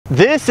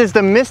This is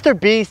the Mr.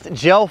 Beast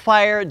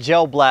Gelfire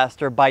Gel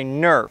Blaster by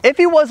Nerf. If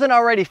he wasn't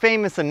already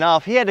famous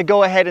enough, he had to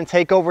go ahead and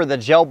take over the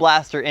gel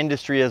blaster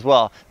industry as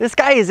well. This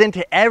guy is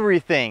into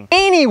everything.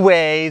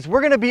 Anyways,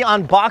 we're gonna be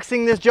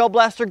unboxing this gel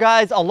blaster,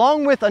 guys,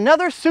 along with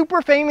another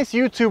super famous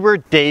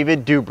YouTuber,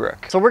 David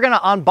Dobrik. So we're gonna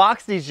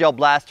unbox these gel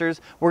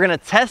blasters, we're gonna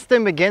test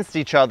them against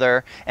each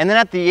other, and then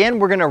at the end,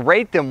 we're gonna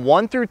rate them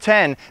 1 through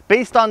 10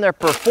 based on their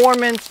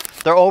performance,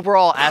 their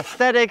overall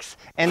aesthetics,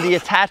 and the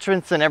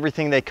attachments and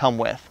everything they come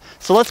with.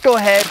 So let's go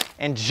ahead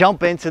and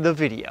jump into the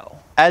video.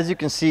 As you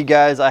can see,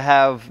 guys, I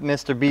have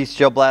Mr. Beast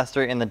Gel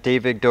Blaster and the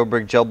David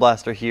Dobrik Gel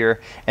Blaster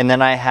here, and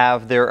then I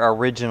have their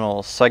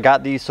originals. So I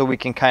got these so we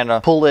can kind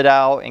of pull it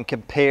out and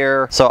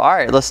compare. So all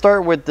right, let's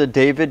start with the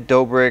David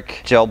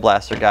Dobrik Gel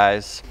Blaster,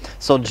 guys.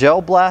 So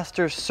Gel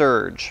Blaster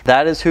Surge,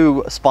 that is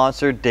who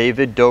sponsored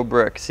David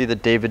Dobrik. See the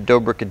David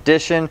Dobrik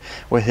edition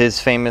with his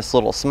famous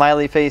little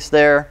smiley face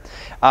there.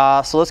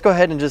 So let's go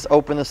ahead and just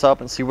open this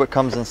up and see what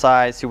comes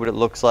inside, see what it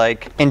looks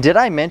like. And did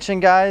I mention,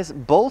 guys,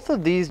 both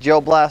of these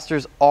gel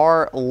blasters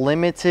are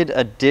limited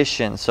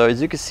edition. So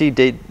as you can see,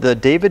 the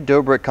David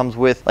Dobrik comes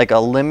with like a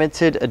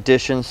limited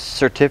edition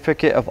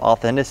certificate of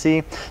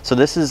authenticity. So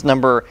this is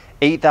number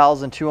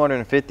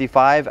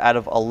 8,255 out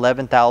of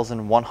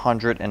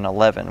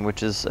 11,111,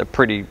 which is a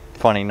pretty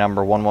funny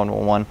number,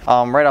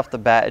 1111. Right off the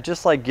bat, it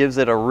just like gives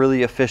it a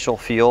really official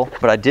feel.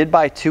 But I did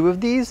buy 2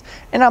 of these,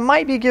 and I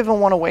might be giving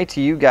one away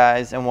to you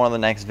guys in one of the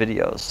next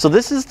videos. So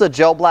this is the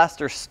Gel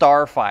Blaster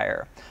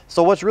Starfire.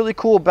 So what's really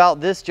cool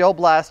about this gel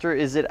blaster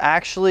is it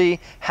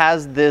actually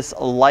has this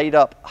light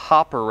up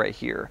hopper right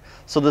here.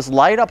 So this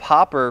light up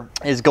hopper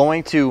is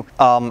going to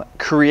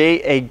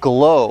create a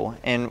glow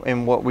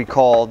in what we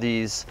call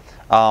these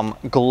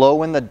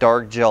glow in the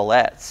dark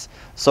gelettes.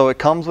 So it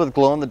comes with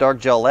glow in the dark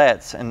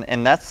gelettes,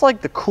 and that's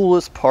like the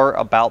coolest part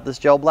about this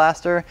gel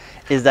blaster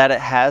is that it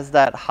has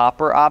that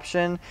hopper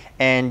option,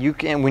 and you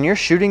can, when you're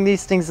shooting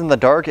these things in the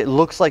dark, it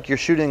looks like you're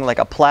shooting like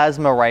a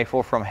plasma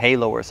rifle from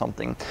Halo or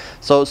something.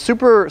 So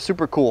super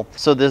cool.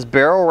 So this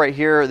barrel right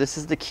here, this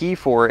is the key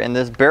for it, and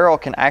this barrel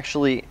can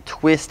actually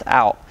twist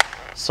out.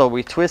 So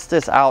we twist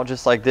this out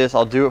just like this.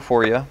 I'll do it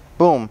for you.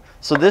 Boom.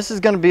 So this is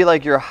going to be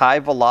like your high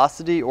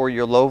velocity or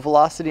your low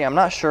velocity. I'm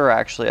not sure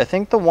actually. I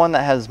think the one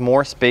that has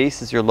more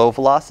space is your low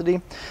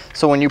velocity.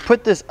 So when you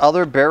put this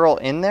other barrel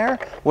in there,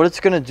 what it's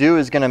going to do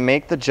is going to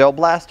make the gel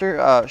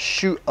blaster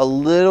shoot a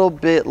little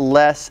bit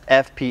less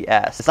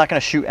FPS. It's not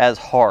going to shoot as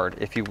hard,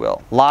 if you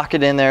will. Lock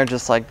it in there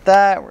just like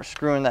that. We're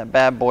screwing that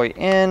bad boy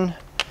in.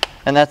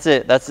 And that's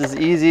it. That's as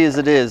easy as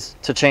it is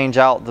to change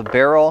out the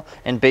barrel.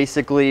 And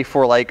basically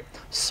for like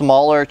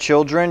smaller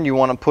children, you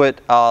want to put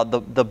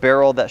the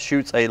barrel that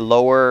shoots a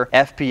lower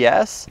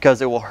FPS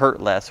because it will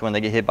hurt less when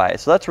they get hit by it.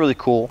 So that's really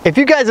cool. If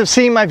you guys have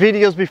seen my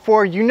videos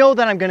before, you know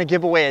that I'm going to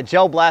give away a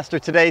gel blaster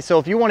today. So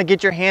if you want to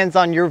get your hands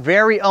on your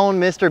very own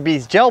Mr.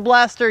 Beast gel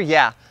blaster,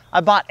 yeah,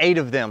 I bought 8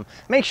 of them.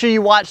 Make sure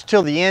you watch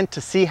till the end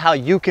to see how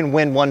you can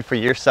win one for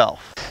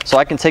yourself. So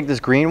I can take this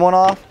green one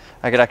off.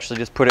 I could actually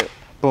just put it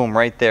boom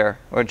right there,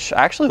 which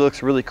actually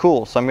looks really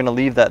cool, so I'm going to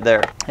leave that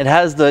there. It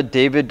has the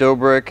David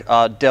Dobrik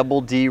double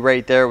D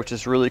right there, which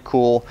is really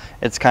cool.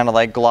 It's kind of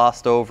like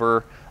glossed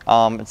over.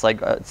 It's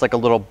like a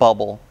little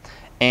bubble.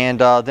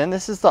 And then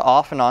this is the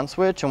off and on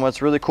switch, and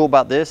what's really cool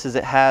about this is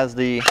it has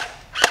the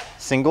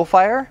single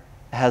fire,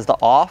 it has the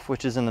off,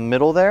 which is in the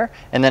middle there,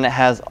 and then it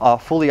has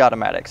fully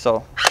automatic.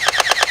 So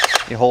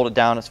you hold it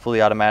down, it's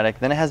fully automatic.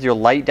 Then it has your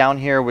light down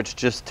here, which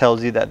just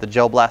tells you that the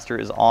gel blaster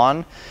is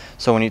on.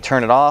 So when you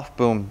turn it off,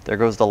 boom, there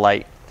goes the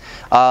light.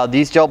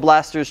 These gel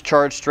blasters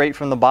charge straight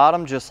from the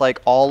bottom, just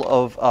like all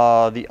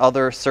of the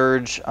other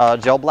Surge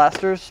gel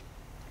blasters.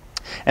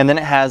 And then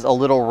it has a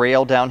little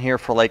rail down here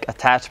for like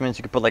attachments.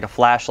 You could put like a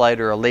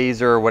flashlight or a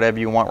laser or whatever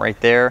you want right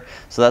there.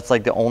 So that's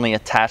like the only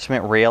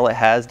attachment rail it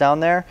has down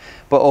there.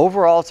 But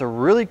overall, it's a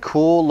really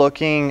cool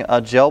looking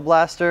gel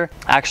blaster.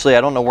 Actually,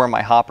 I don't know where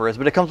my hopper is,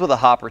 but it comes with a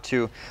hopper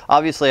too.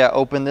 Obviously, I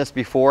opened this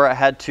before. I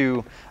had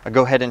to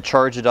go ahead and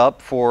charge it up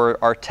for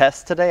our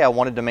test today. I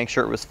wanted to make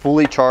sure it was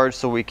fully charged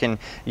so we can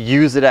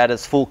use it at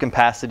its full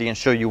capacity and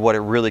show you what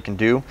it really can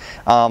do.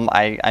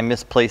 I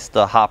misplaced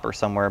the hopper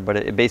somewhere, but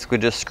it basically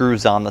just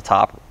screws on the top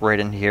right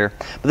in here.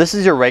 But this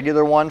is your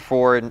regular one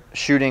for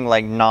shooting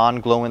like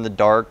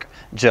non-glow-in-the-dark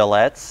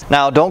gelettes.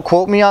 Now, don't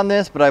quote me on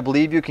this, but I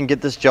believe you can get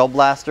this gel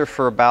blaster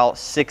for about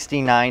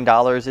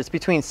 $69. It's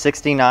between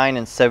 $69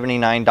 and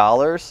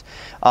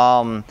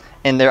 $79.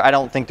 And I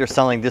don't think they're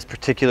selling this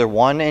particular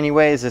one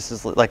anyways. This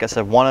is, like I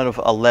said, 1 out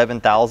of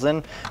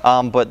 11,000.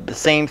 But the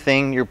same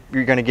thing, you're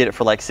going to get it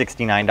for like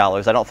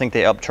 $69. I don't think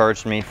they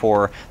upcharged me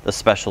for the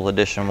special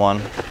edition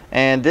one.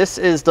 And this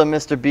is the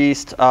Mr.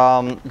 Beast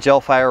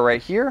Gelfire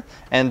right here.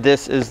 And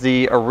this is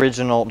the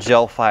original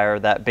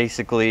Gelfire that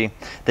basically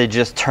they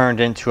just turned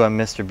into a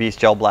Mr. Beast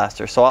gel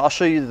blaster. So I'll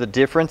show you the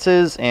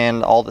differences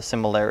and all the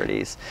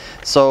similarities.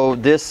 So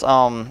this,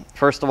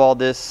 first of all,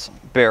 this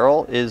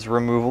barrel is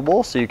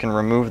removable, so you can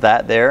remove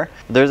that there.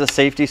 There's a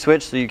safety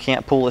switch, so you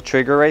can't pull the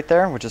trigger right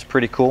there, which is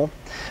pretty cool.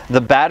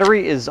 The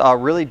battery is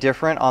really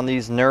different on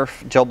these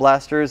Nerf gel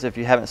blasters if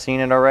you haven't seen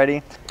it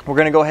already. we're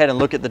gonna go ahead and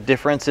look at the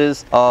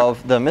differences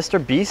of the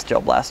Mr. Beast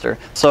Gel Blaster.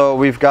 So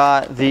we've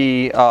got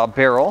the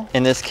barrel.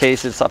 In this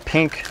case, it's a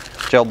pink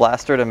Gel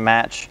Blaster to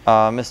match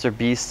Mr.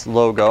 Beast's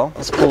logo.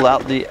 Let's pull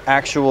out the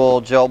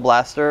actual Gel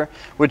Blaster,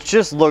 which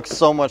just looks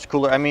so much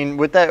cooler. I mean,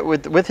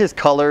 with his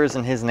colors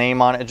and his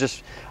name on it,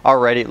 just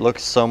already it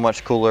looks so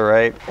much cooler,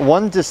 right?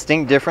 One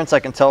distinct difference I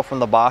can tell from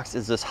the box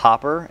is this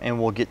hopper,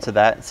 and we'll get to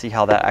that and see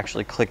how that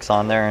actually clicks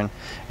on there, and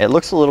it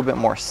looks a little bit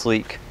more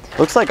sleek.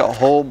 Looks like a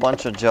whole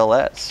bunch of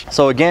gelettes.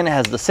 So again, it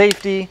has the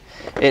safety.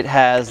 It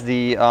has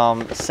the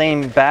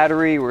same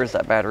battery. Where's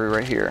that battery?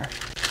 Right here.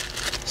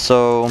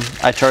 So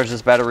I charged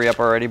this battery up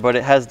already, but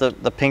it has the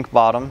pink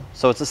bottom.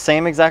 So it's the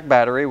same exact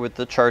battery with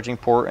the charging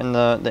port and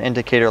the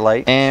indicator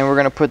light. And we're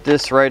gonna put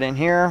this right in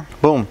here.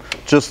 Boom,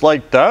 just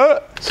like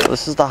that. So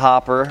this is the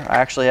hopper. I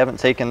actually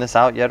haven't taken this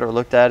out yet or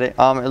looked at it.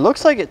 It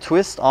looks like it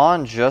twists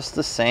on just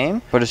the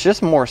same, but it's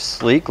just more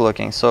sleek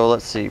looking. So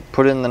let's see,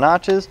 put it in the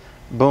notches,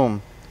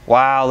 boom.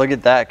 Wow, look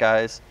at that,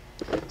 guys.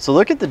 So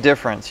look at the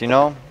difference, you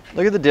know?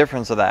 Look at the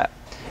difference of that.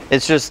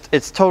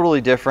 It's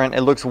totally different.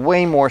 It looks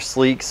way more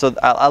sleek. So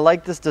I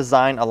like this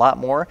design a lot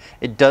more.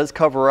 It does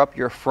cover up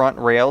your front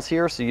rails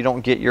here, so you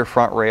don't get your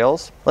front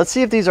rails. Let's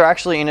see if these are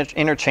actually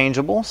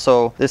interchangeable.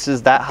 So this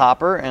is that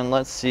hopper, and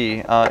let's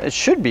see. It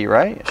should be,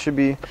 right? It should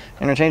be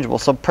interchangeable.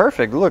 So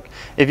perfect. Look,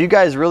 if you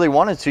guys really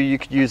wanted to, you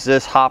could use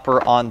this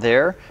hopper on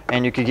there,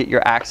 and you could get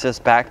your access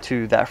back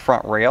to that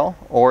front rail.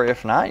 Or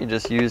if not, you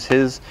just use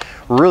his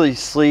really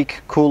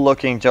sleek, cool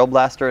looking Gel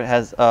Blaster. It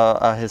has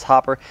his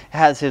hopper. It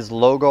has his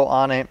logo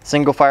on it.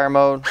 Single fire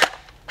mode,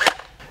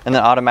 and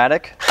then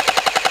automatic.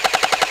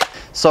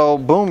 So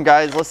boom,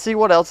 guys, let's see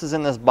what else is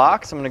in this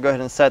box. I'm gonna go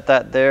ahead and set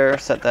that there,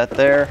 set that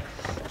there.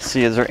 Let's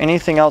see, is there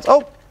anything else?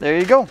 Oh, there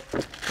you go.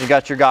 You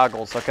got your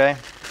goggles, okay?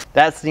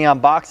 That's the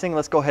unboxing.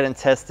 Let's go ahead and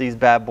test these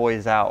bad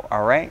boys out,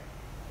 all right?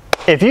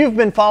 If you've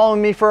been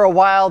following me for a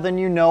while, then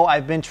you know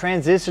I've been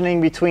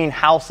transitioning between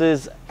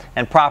houses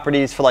and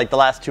properties for like the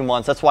last 2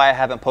 months. That's why I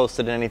haven't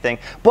posted anything.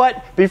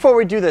 But before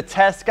we do the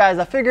test, guys,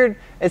 I figured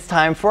it's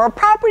time for a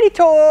property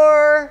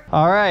tour.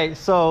 All right,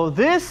 so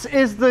this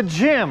is the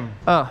gym.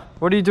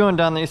 What are you doing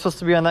down there? You're supposed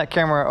to be on that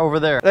camera over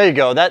there. There you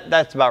go,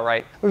 that's about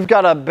right. We've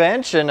got a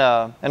bench and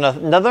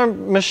another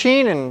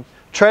machine and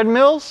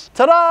treadmills.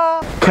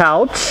 Ta-da!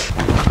 Couch.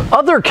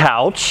 Other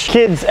couch,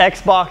 kids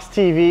Xbox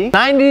TV,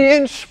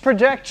 90-inch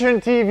projection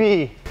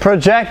TV,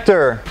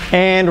 projector,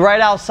 and right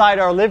outside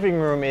our living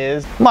room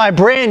is my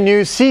brand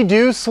new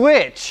Sea-Doo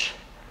Switch.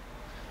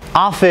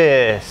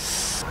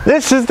 Office.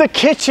 This is the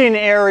kitchen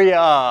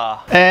area,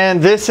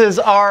 and this is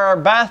our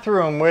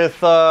bathroom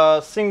with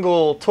a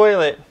single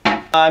toilet.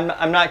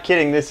 I'm not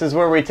kidding, this is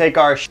where we take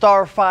our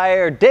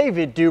Starfire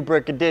David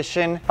Dobrik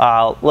edition.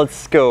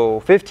 Let's go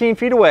 15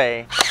 feet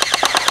away.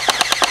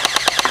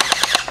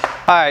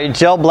 Alright,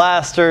 Gel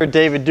Blaster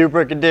David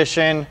Dobrik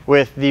edition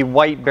with the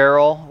white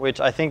barrel, which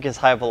I think is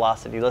high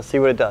velocity. Let's see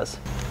what it does.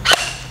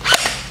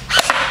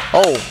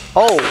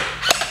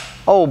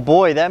 Oh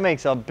boy, that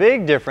makes a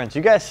big difference.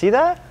 You guys see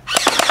that?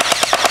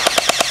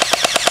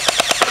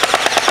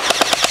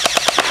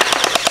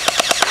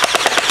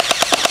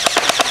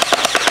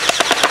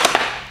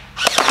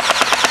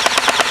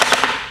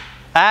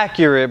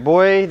 Accurate,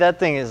 boy. That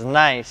thing is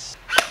nice.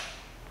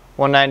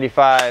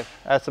 195,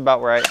 that's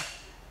about right.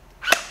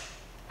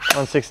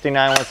 169,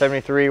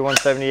 173,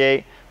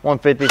 178,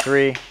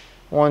 153,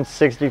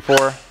 164.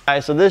 All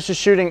right, so this is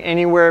shooting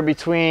anywhere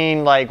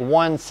between like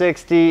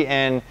 160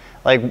 and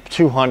like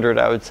 200,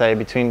 I would say,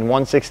 between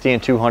 160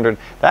 and 200.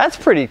 That's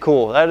pretty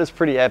cool. That is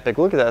pretty epic.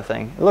 Look at that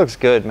thing. It looks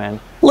good, man.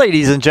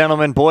 Ladies and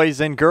gentlemen,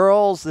 boys and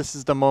girls, this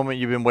is the moment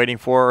you've been waiting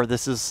for.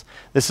 This is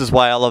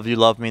why I love you,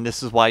 love me.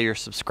 This is why you're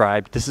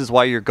subscribed. This is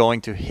why you're going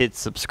to hit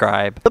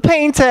subscribe. The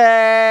pain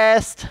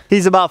test.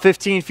 He's about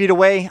 15 feet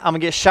away. I'm gonna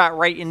get shot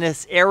right in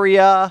this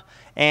area,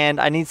 and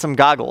I need some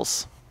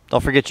goggles.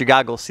 Don't forget your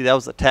goggles. See, that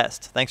was a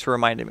test. Thanks for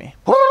reminding me.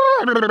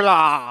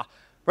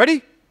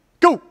 Ready?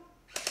 Go.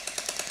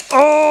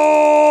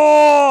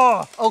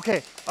 Oh,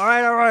 okay. All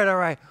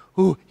right.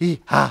 Ooh,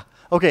 ha.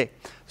 Okay,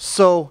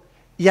 so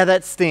yeah,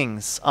 that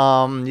stings.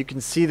 You can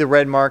see the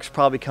red marks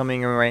probably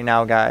coming in right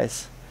now,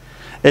 guys.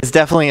 It's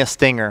definitely a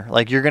stinger.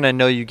 Like, you're gonna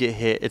know you get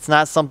hit. It's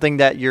not something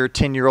that your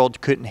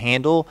 10-year-old couldn't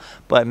handle,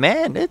 but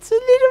man, it's a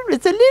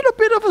little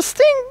bit of a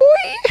sting,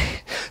 boy.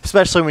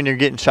 Especially when you're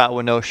getting shot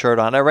with no shirt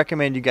on. I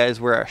recommend you guys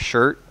wear a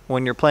shirt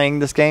when you're playing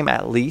this game,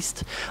 at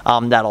least.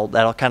 That'll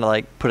kind of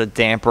like put a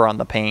damper on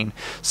the pain.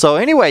 So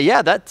anyway,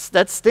 yeah,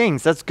 that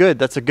stings. That's good.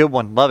 That's a good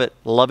one.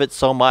 Love it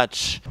so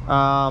much.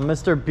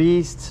 Mr.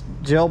 Beast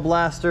Gel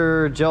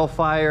Blaster Gel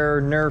Fire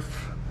Nerf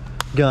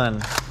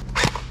gun.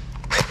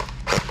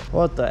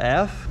 What the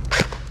F?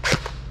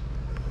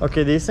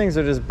 Okay, these things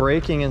are just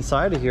breaking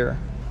inside of here.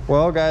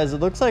 Well, guys, it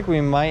looks like we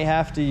might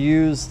have to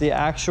use the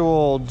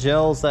actual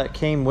gels that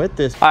came with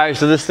this. All right,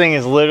 so this thing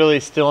is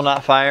literally still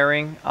not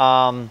firing.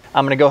 I'm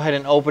gonna go ahead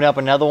and open up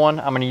another one.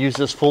 I'm gonna use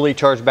this fully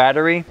charged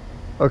battery.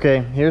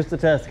 Okay, here's the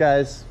test,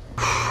 guys.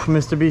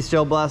 Mr. Beast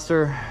Gel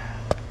Blaster.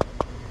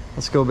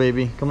 Let's go,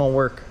 baby. Come on,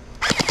 work.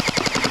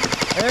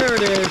 There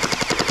it is.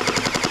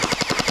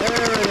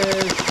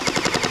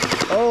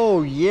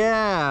 Oh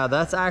yeah,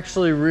 that's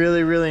actually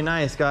really, really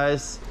nice,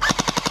 guys.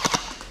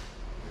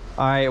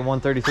 All right,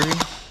 133,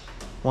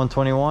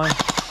 121,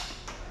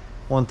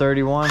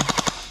 131,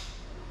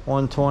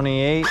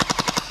 128,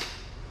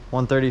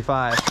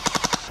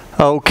 135.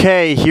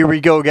 Okay, here we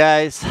go,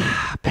 guys.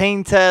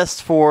 Pain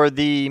test for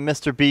the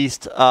Mr.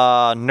 Beast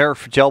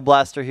Nerf Gel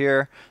Blaster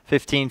here,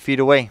 15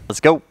 feet away. Let's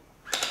go.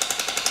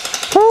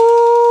 Woo!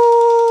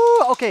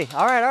 Okay,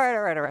 all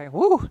right.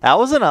 Woo! That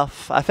was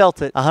enough. I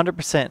felt it,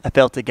 100%. I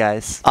felt it,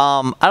 guys.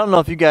 I don't know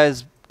if you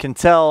guys can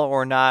tell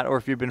or not, or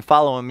if you've been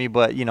following me,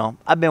 but you know,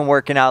 I've been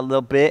working out a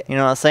little bit, you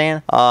know what I'm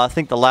saying? I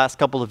think the last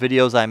couple of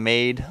videos I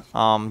made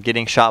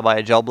getting shot by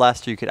a gel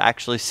blaster, you could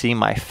actually see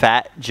my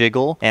fat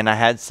jiggle, and I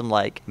had some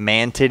like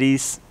man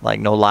titties, like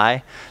no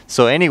lie.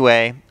 So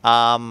anyway,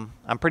 I'm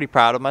pretty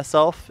proud of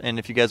myself, and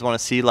if you guys want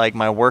to see like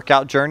my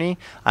workout journey,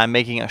 I'm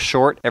making a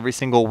short every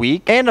single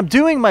week, and I'm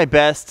doing my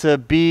best to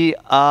be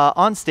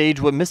on stage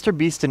with Mr.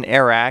 Beast and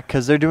Airrack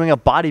because they're doing a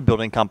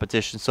bodybuilding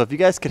competition. So if you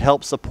guys could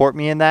help support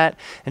me in that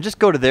and just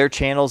go to their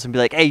channels and be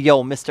like, hey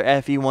yo,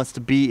 Mr. FE wants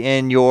to be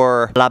in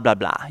your blah blah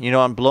blah, you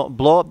know, and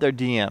blow up their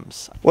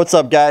DMs. What's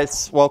up,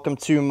 guys? Welcome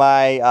to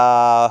my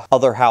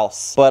other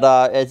house. But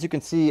as you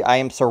can see, I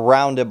am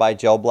surrounded by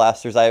gel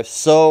blasters. I have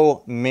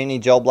so many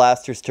gel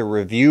blasters to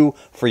review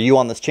for you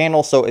on this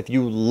channel. So if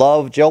you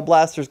love gel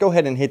blasters, go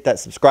ahead and hit that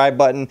subscribe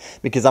button,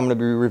 because I'm going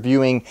to be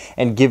reviewing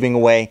and giving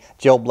away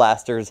gel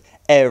blasters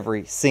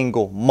every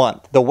single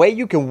month. The way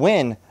you can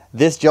win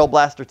this gel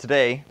blaster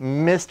today,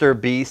 Mr.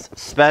 Beast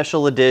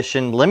Special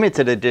Edition,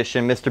 Limited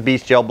Edition Mr.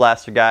 Beast Gel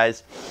Blaster,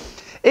 guys,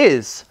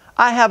 is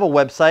I have a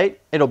website.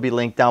 It'll be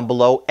linked down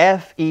below,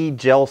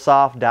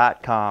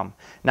 fegelsoft.com.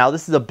 Now,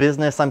 this is a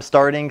business I'm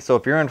starting, so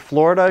if you're in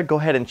Florida, go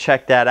ahead and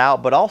check that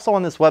out. But also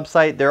on this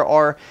website, there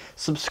are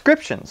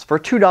subscriptions for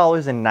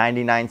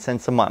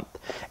 $2.99 a month.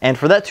 And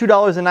for that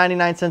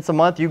 $2.99 a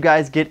month, you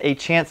guys get a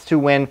chance to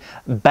win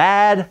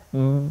Bad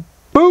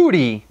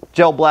Booty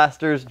gel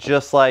blasters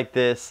just like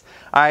this.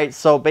 All right,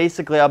 so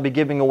basically I'll be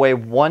giving away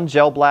one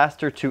gel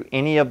blaster to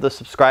any of the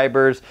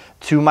subscribers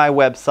to my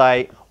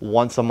website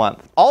once a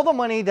month. All the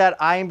money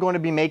that I am going to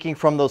be making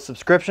from those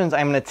subscriptions,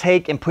 I'm going to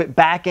take and put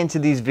back into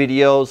these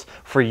videos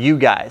for you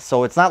guys.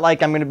 So it's not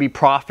like I'm going to be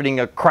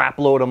profiting a crap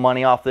load of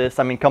money off this.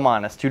 I mean, come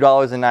on, it's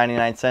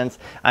 $2.99.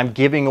 I'm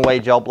giving away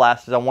gel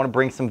blasters. I want to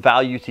bring some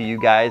value to you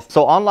guys.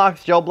 So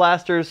Unlox Gel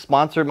Blasters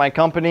sponsored my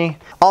company.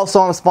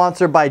 Also, I'm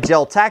sponsored by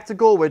Gel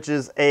Tactical, which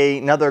is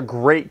another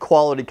great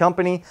quality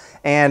company,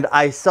 and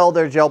I sell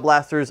their gel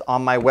blasters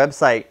on my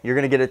website. You're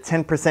going to get a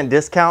 10%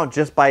 discount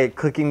just by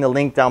clicking the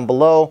link down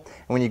below.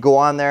 And when you go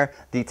on there,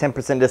 the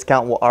 10%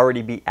 discount will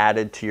already be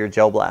added to your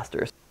gel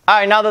blasters. All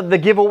right, now that the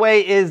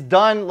giveaway is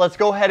done, let's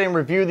go ahead and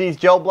review these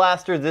gel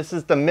blasters. This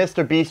is the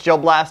Mr. Beast Gel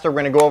Blaster.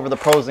 We're going to go over the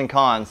pros and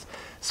cons.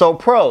 So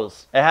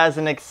pros, it has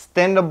an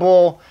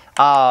extendable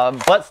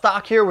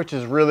buttstock here, which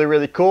is really,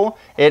 really cool.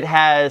 It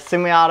has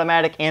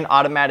semi-automatic and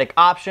automatic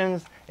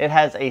options. It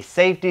has a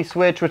safety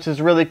switch, which is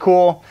really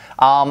cool.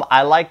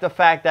 I like the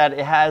fact that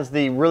it has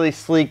the really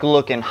sleek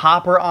looking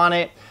hopper on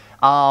it.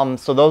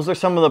 So those are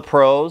some of the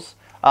pros.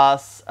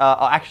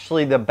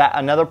 Actually,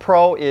 another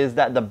pro is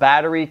that the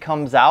battery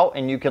comes out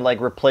and you can like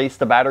replace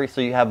the battery,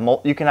 so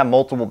you can have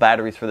multiple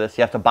batteries for this.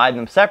 You have to buy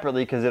them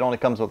separately because it only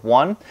comes with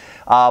one,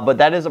 but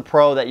that is a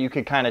pro that you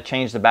could kind of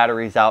change the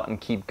batteries out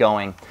and keep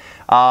going.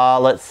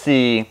 Let's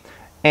see.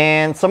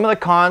 And some of the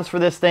cons for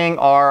this thing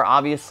are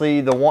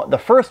obviously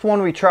the first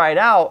one we tried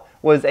out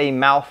was a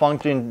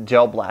malfunctioned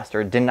gel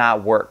blaster. It did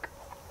not work.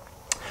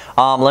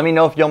 Let me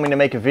know if you want me to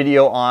make a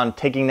video on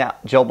taking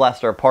that gel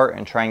blaster apart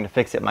and trying to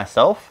fix it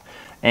myself.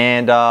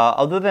 And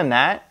other than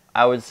that,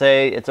 I would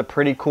say it's a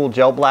pretty cool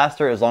gel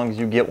blaster as long as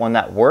you get one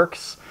that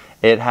works.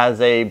 It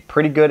has a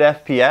pretty good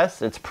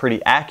FPS. It's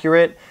pretty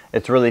accurate.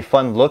 It's really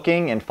fun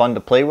looking and fun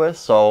to play with.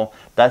 So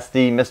that's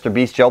the Mr.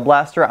 Beast Gel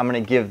Blaster. I'm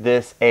going to give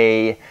this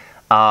a,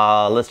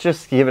 let's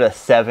just give it a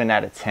 7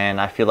 out of 10.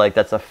 I feel like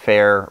that's a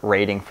fair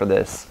rating for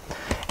this.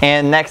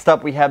 And next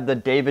up we have the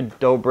David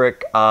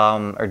Dobrik,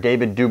 or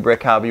David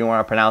Dobrik, however you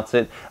want to pronounce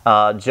it,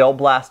 Gel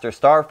Blaster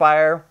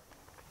Starfire.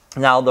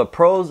 Now the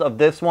pros of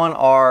this one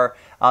are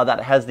that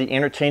it has the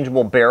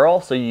interchangeable barrel,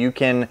 so you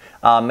can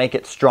make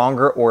it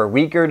stronger or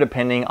weaker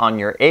depending on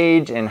your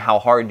age and how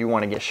hard you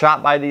want to get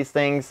shot by these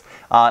things.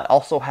 It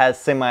also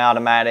has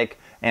semi-automatic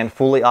and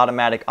fully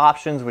automatic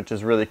options, which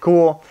is really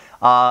cool.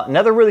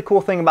 Another really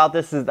cool thing about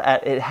this is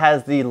that it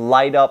has the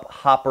light up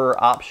hopper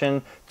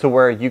option to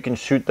where you can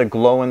shoot the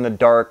glow in the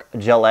dark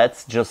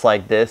gelettes just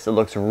like this. It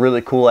looks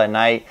really cool at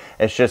night.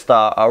 It's just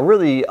a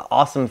really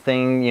awesome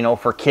thing, you know,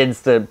 for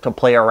kids to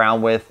play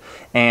around with,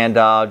 and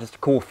just a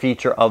cool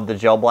feature of the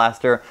Gel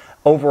Blaster.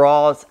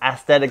 Overall, it's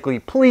aesthetically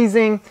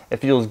pleasing. It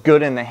feels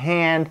good in the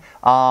hand.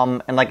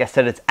 And like I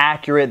said, it's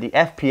accurate. The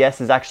FPS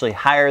is actually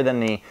higher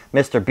than the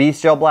Mr.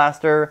 Beast Gel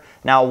Blaster.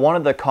 Now, one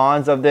of the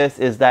cons of this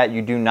is that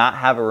you do not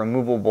have a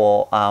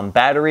removable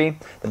battery.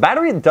 The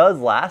battery does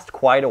last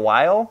quite a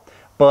while,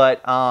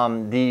 but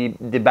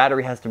the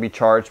battery has to be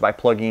charged by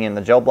plugging in the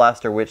Gel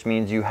Blaster, which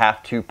means you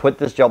have to put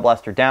this Gel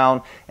Blaster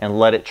down and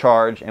let it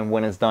charge, and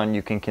when it's done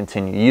you can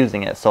continue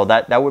using it. So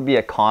that would be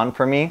a con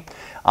for me.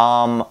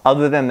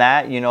 Other than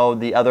that, you know,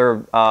 the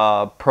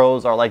other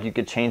pros are like you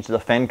could change the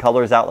fin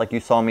colors out like you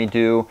saw me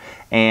do,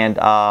 and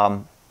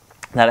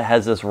that it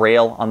has this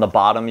rail on the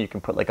bottom. You can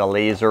put like a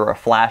laser or a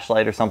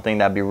flashlight or something.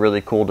 That'd be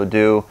really cool to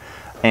do.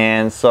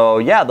 And so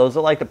yeah, those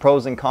are like the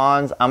pros and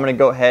cons. I'm gonna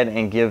go ahead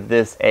and give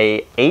this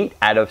a 8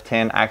 out of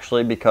 10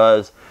 actually,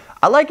 because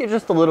I like it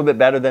just a little bit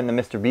better than the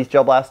Mr. Beast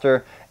Gel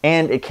Blaster,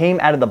 and it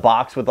came out of the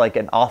box with like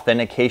an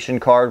authentication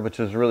card, which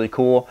was really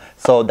cool.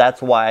 So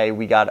that's why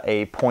we got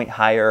a point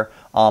higher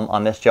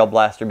on this Gel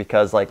Blaster,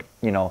 because like,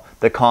 you know,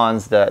 the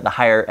cons, the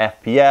higher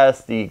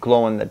FPS, the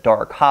glow in the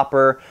dark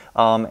hopper,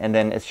 and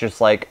then it's just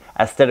like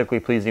aesthetically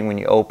pleasing when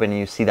you open and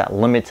you see that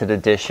limited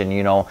edition,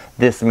 you know,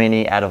 this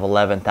many out of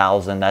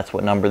 11,000, that's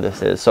what number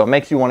this is. So it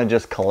makes you want to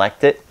just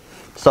collect it.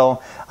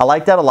 So I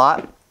like that a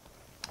lot.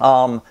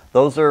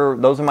 Those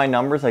are my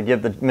numbers. I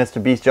give the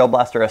Mr. Beast Gel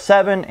Blaster a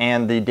 7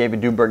 and the David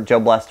Duberg Gel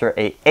Blaster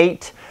a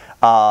 8,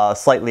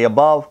 slightly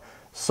above.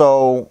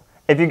 So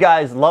if you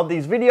guys love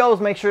these videos,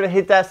 make sure to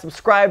hit that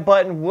subscribe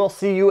button. We'll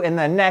see you in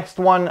the next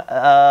one.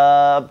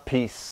 Peace.